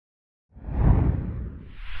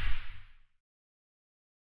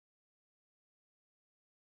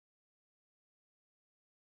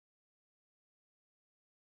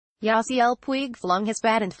Yasiel Puig flung his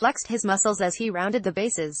bat and flexed his muscles as he rounded the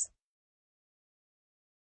bases.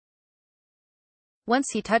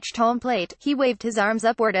 Once he touched home plate, he waved his arms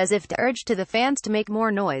upward as if to urge to the fans to make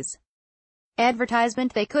more noise.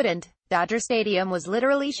 Advertisement they couldn't. Dodger Stadium was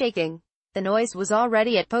literally shaking. The noise was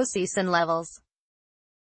already at postseason levels.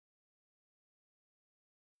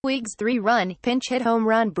 Puig's 3-run, pinch-hit home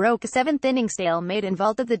run broke a seventh-inning stalemate and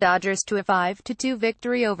vaulted the Dodgers to a 5-2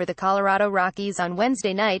 victory over the Colorado Rockies on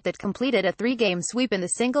Wednesday night that completed a three-game sweep in the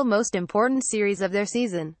single most important series of their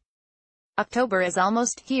season. October is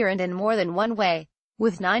almost here, and in more than one way.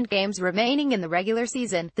 With 9 games remaining in the regular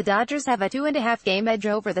season, the Dodgers have a 2.5-game edge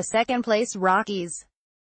over the second-place Rockies.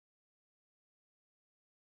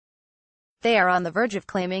 They are on the verge of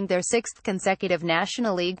claiming their 6th consecutive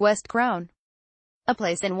National League West crown. A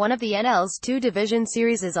place in one of the NL's 2 division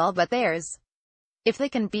series is all but theirs. If they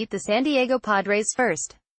can beat the San Diego Padres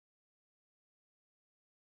first.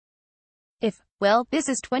 Well, this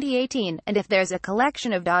is 2018, and if there's a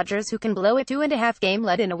collection of Dodgers who can blow a 2.5-game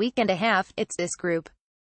lead in a week and a half, it's this group.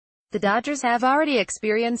 The Dodgers have already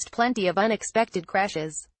experienced plenty of unexpected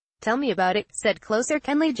crashes. "Tell me about it," said closer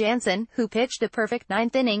Kenley Jansen, who pitched a perfect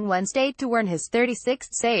 9th inning Wednesday to earn his 36th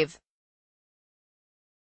save.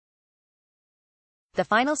 The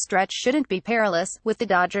final stretch shouldn't be perilous, with the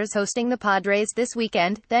Dodgers hosting the Padres this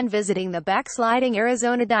weekend, then visiting the backsliding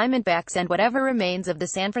Arizona Diamondbacks and whatever remains of the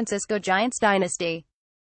San Francisco Giants dynasty.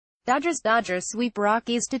 Dodgers sweep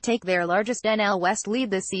Rockies to take their largest NL West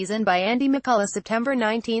lead this season by Andy McCullough September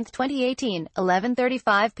 19, 2018,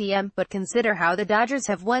 11:35 p.m., but consider how the Dodgers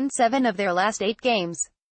have won 7 of their last 8 games.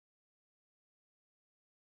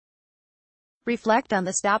 Reflect on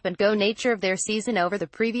the stop-and-go nature of their season over the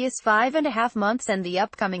previous 5.5 months, and the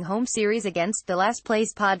upcoming home series against the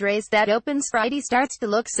last-place Padres that opens Friday starts to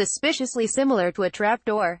look suspiciously similar to a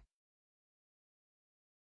trapdoor.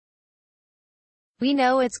 "We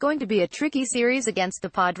know it's going to be a tricky series against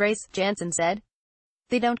the Padres," Jansen said.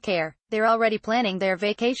 "They don't care. They're already planning their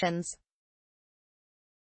vacations.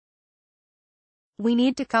 We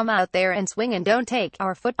need to come out there and swing and don't take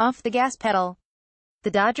our foot off the gas pedal." The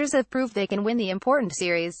Dodgers have proved they can win the important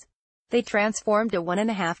series. They transformed a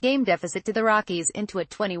 1.5-game deficit to the Rockies into a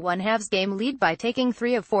 21.5-game lead by taking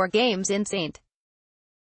 3 of 4 games in St.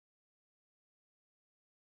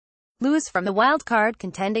 Louis from the wild-card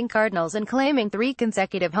contending Cardinals and claiming 3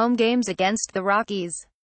 consecutive home games against the Rockies.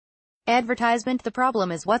 Advertisement: the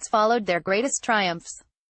problem is what's followed their greatest triumphs.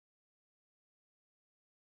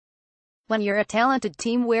 When you're a talented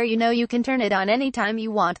team where you know you can turn it on anytime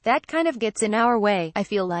you want, that kind of gets in our way, I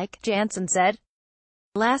feel like, Jansen said.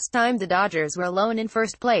 Last time the Dodgers were alone in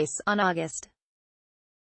first place, on August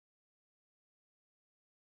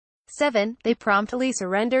 7, they promptly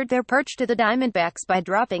surrendered their perch to the Diamondbacks by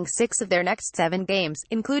dropping 6 of their next 7 games,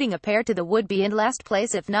 including a pair to the would-be in last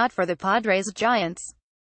place if not for the Padres Giants.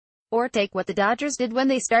 Or take what the Dodgers did when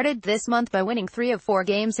they started this month by winning 3 of 4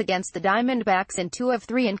 games against the Diamondbacks and 2 of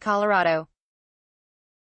 3 in Colorado.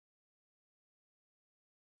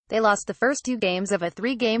 They lost the first 2 games of a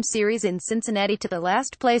 3-game series in Cincinnati to the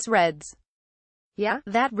last-place Reds. Yeah,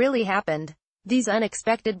 that really happened. These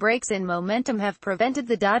unexpected breaks in momentum have prevented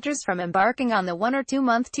the Dodgers from embarking on the 1 or 2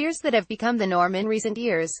 month tears that have become the norm in recent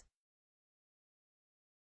years.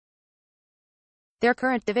 Their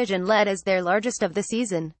current division lead is their largest of the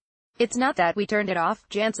season. "It's not that we turned it off,"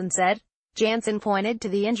 Jansen said. Jansen pointed to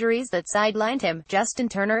the injuries that sidelined him, Justin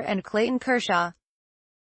Turner and Clayton Kershaw.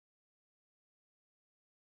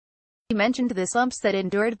 He mentioned the slumps that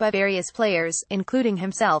endured by various players, including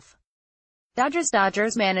himself. Dodgers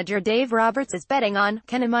manager Dave Roberts is betting on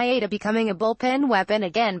Ken Maeda becoming a bullpen weapon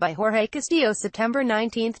again by Jorge Castillo September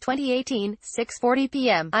 19, 2018, 6:40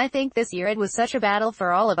 p.m. "I think this year it was such a battle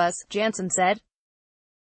for all of us," Jansen said.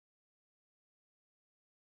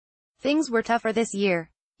 "Things were tougher this year.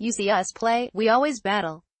 You see us play, we always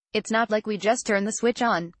battle. It's not like we just turn the switch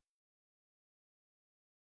on.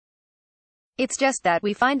 It's just that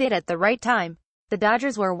we find it at the right time." The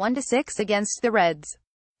Dodgers were 1-6 against the Reds.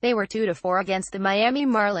 They were 2-4 against the Miami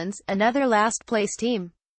Marlins, another last-place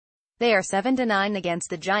team. They are 7-9 against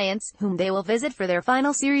the Giants, whom they will visit for their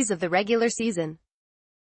final series of the regular season.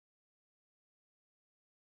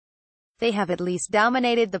 They have at least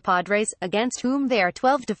dominated the Padres, against whom they are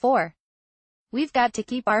 12-4. "We've got to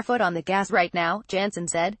keep our foot on the gas right now," Jansen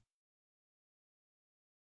said.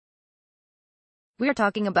 "We're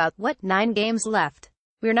talking about, 9 games left.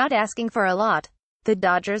 We're not asking for a lot." The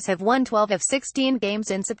Dodgers have won 12 of 16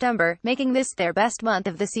 games in September, making this their best month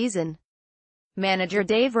of the season. Manager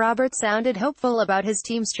Dave Roberts sounded hopeful about his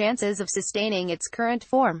team's chances of sustaining its current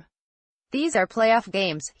form. "These are playoff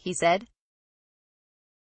games," he said.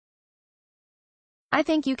 I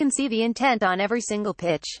think you can see the intent on every single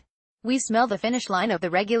pitch. We smell the finish line of the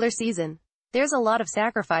regular season. There's a lot of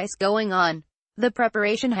sacrifice going on. The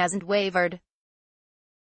preparation hasn't wavered.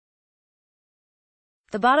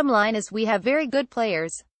 The bottom line is we have very good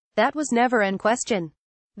players. That was never in question.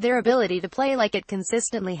 Their ability to play like it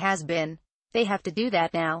consistently has been. They have to do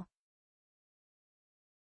that now.